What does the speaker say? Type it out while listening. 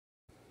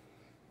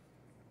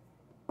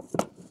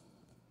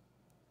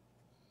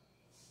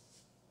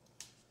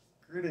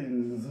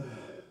Greetings.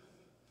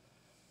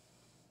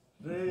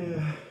 Today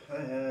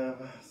I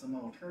have some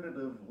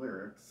alternative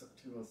lyrics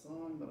to a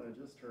song that I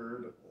just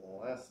heard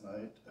last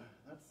night.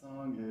 That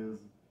song is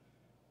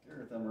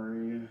Gareth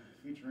Emery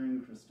featuring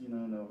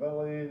Christina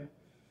Novelli,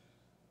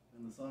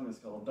 and the song is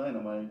called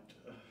Dynamite.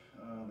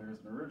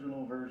 There's an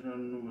original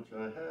version which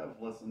I have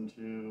listened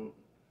to.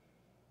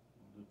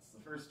 It's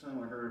the first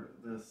time I heard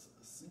this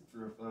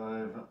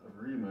Suprafive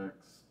remix,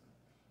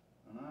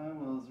 and I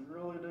was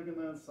really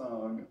digging that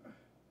song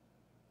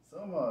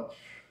so much.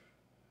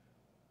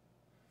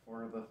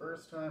 For the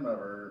first time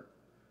ever,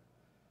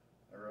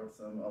 I wrote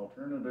some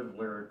alternative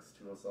lyrics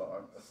to a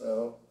song.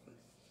 So,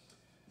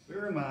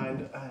 bear in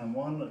mind, I am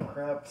one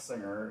crap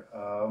singer.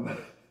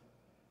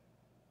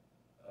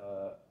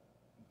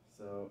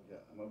 So, yeah,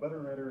 I'm a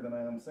better writer than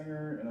I am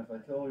singer, and if I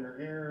kill your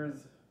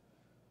ears,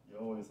 you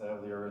always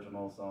have the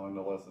original song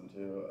to listen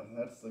to, and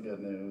that's the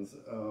good news.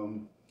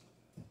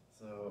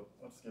 So,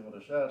 let's give it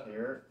a shot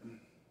here.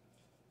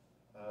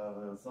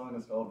 The song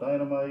is called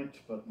Dynamite,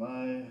 but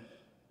my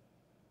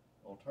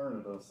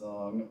alternative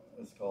song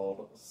is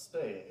called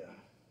Stay.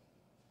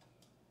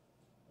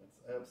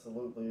 It's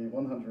absolutely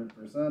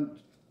 100%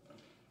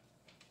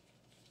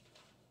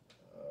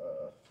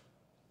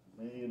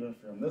 made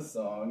from this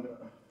song.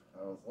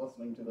 I was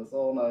listening to this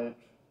all night,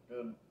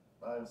 good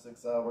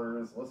 5-6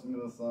 hours, listening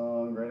to the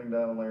song, writing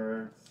down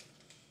lyrics,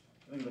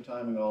 getting the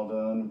timing all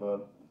done,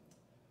 but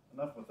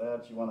enough with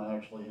that, you want to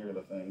actually hear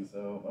the thing,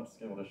 so let's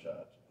give it a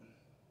shot.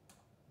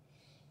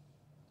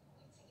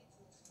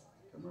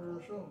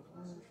 Commercial.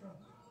 Don't care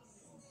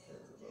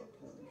about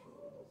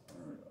commercials.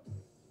 There we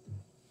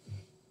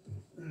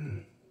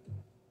go.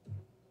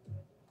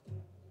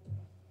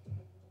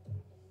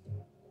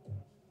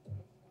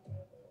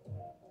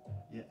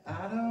 Yeah,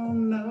 I don't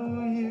know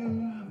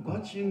you,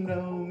 but you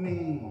know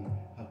me.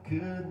 How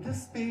could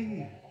this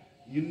be?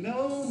 You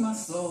know my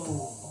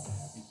soul.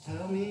 You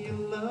tell me you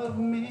love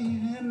me,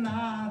 and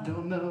I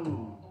don't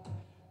know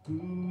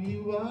who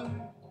you are,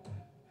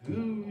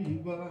 who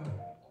you are.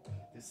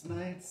 This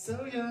night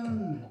so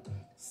young,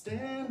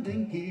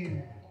 standing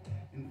here.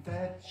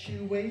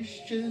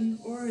 Infatuation,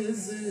 or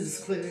is this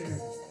clear?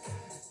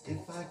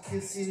 If I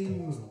kiss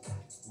you,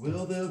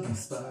 will there be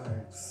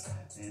sparks?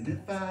 And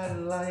if I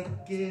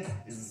like it,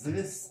 is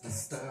this the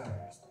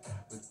start?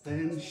 But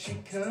then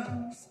she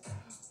comes,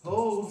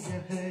 holds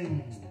your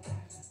hand,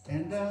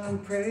 and I'm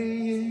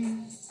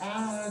praying,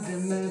 I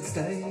demand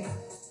stay,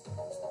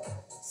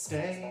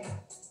 stay,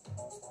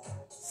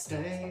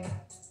 stay,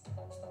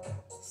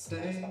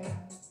 stay,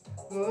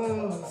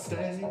 oh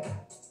stay,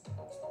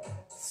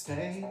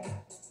 stay,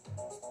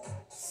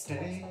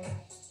 stay.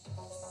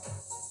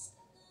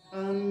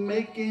 I'm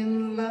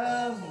making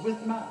love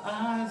with my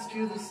eyes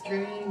to the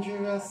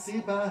stranger I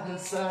see by her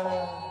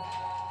side.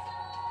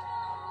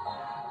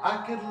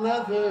 I could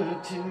love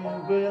her too,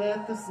 but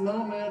at this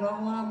moment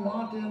all I'm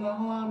wanting,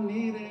 all I'm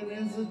needing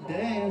is a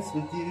dance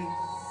with you.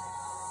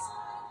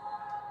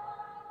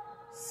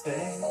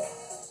 Stay,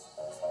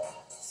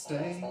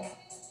 stay,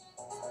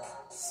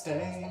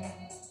 stay,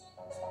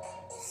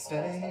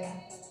 stay,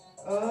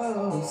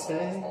 oh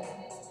stay,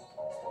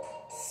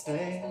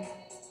 stay,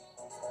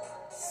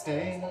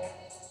 stay.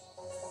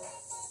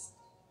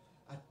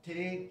 I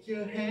take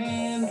your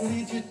hand,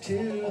 lead you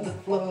to the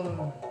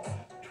floor,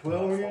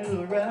 twirl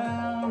you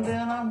around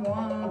and I'm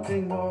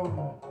wanting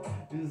more.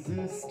 Is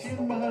this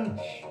too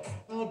much?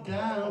 Oh,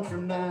 down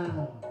from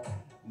now.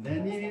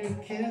 Then you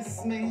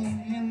kiss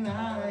me and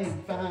I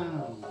am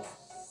found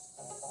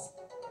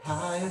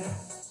higher,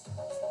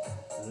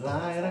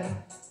 lighter,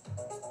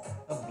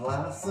 a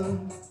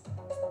blossom,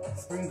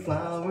 spring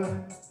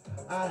flower.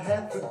 I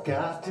had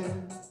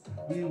forgotten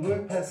we were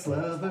past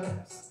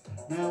lovers.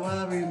 Now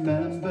I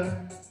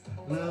remember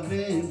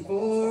loving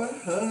for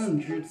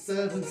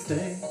 107.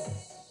 Stay,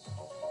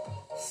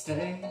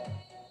 stay,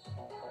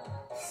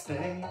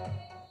 stay,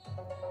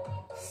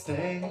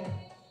 stay,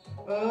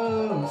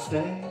 oh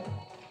stay,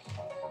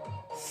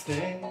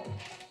 stay,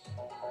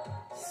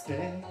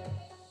 stay.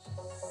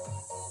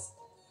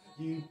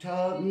 You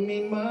taught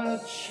me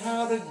much,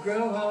 how to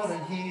grow, how to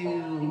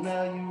heal.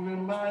 Now you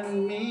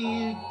remind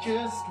me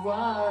just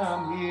why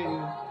I'm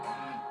here.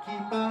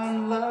 Keep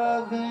on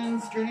loving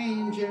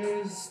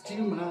strangers to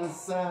my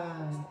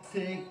side.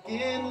 Take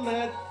and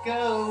let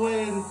go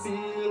and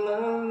feel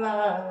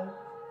alive.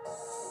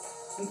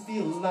 And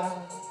feel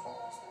alive.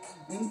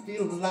 And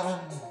feel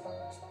alive.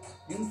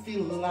 And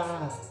feel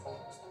alive.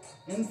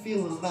 And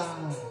feel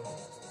alive.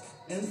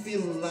 And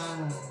feel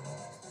alive.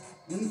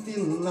 And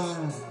feel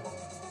alive.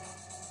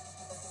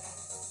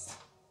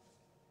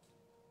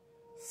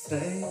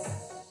 Stay,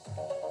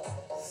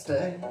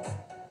 stay,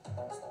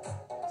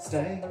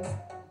 stay,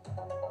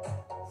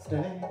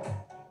 stay,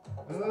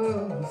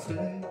 oh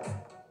stay,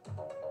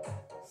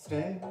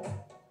 stay,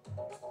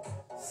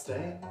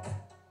 stay.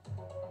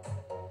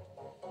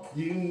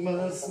 You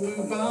must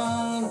move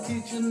on,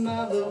 teach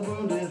another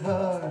wounded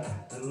heart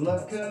that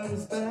love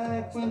comes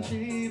back when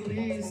she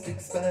least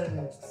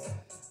expects.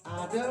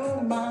 I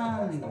don't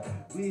mind,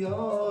 we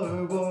all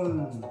are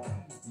one.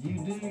 You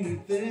do your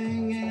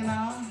thing and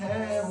I'll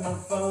have my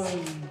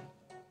fun.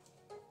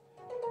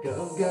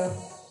 Go, go,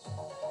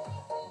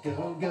 go,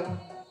 go, go,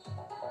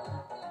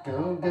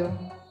 go, go,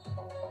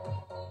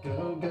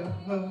 go, go,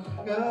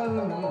 go,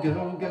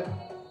 go,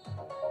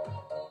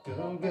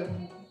 go,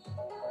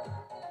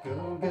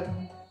 go, go.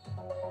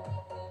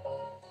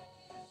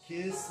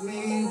 Kiss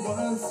me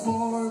once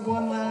more,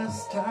 one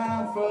last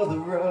time for the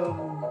road.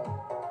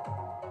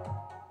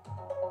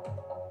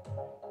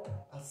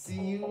 I'll see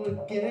you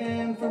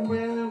again from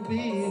where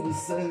we were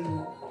sent.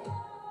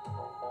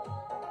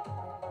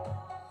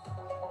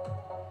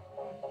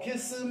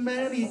 Kiss her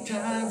many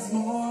times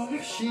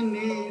more, she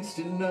needs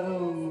to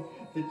know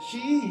that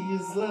she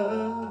is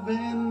loved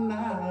and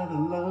not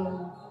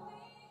alone.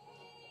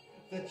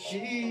 That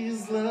she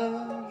is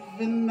loved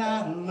and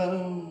not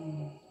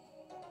alone.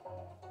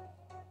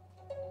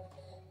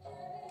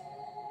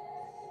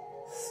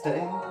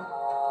 Stay,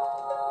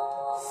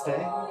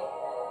 stay,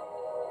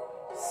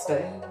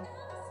 stay.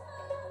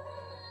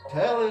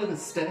 Tell her to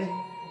stay,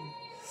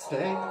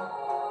 stay,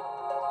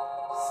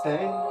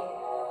 stay,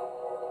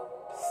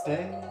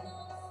 stay.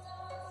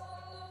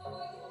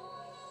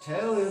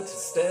 Tell her to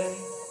stay.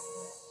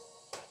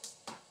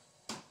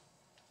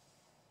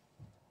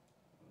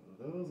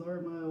 Those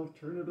are my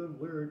alternative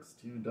lyrics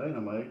to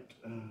Dynamite.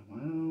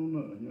 My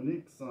own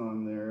unique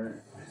song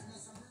there.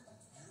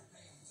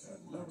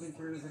 Nobody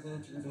cares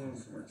about your damn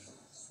commercials.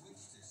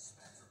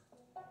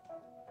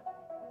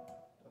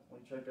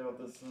 Definitely check out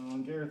this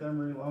song, Gareth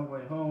Emery, Long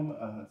Way Home.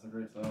 It's a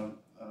great song.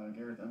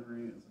 Gareth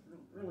Emery is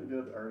a really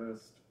good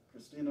artist.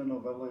 Christina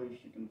Novelli,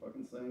 she can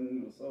fucking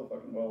sing so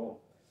fucking well.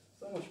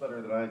 So much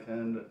better than I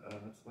can.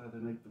 That's why they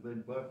make the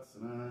big bucks,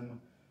 and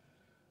I'm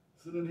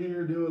sitting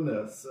here doing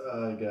this,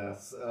 I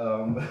guess.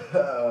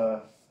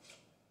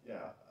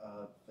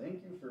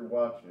 Thank you for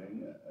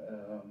watching.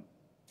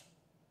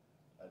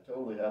 I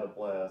totally had a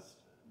blast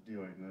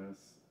doing this.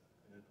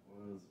 It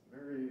was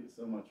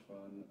so much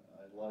fun.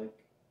 I like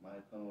my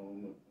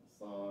poem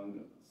song,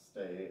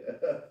 Stay.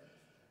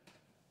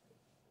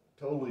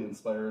 Totally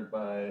inspired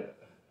by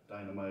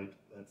Dynamite,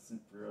 that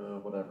Supra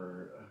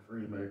whatever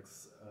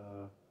remix.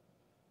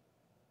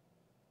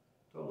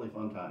 Totally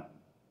fun time.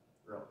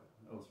 Really,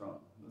 it was fun.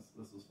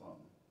 This was fun.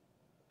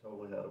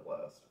 Totally had a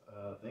blast.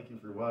 Thank you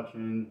for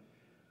watching.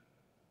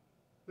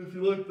 If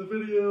you like the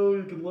video,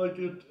 you can like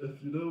it.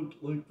 If you don't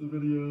like the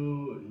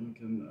video, you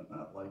can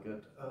not like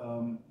it.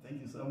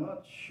 Thank you so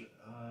much.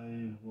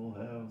 I will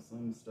have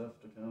some stuff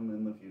to come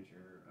in the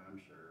future, I'm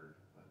sure.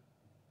 But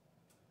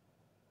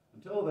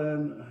until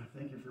then,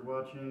 thank you for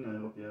watching. I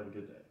hope you have a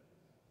good day.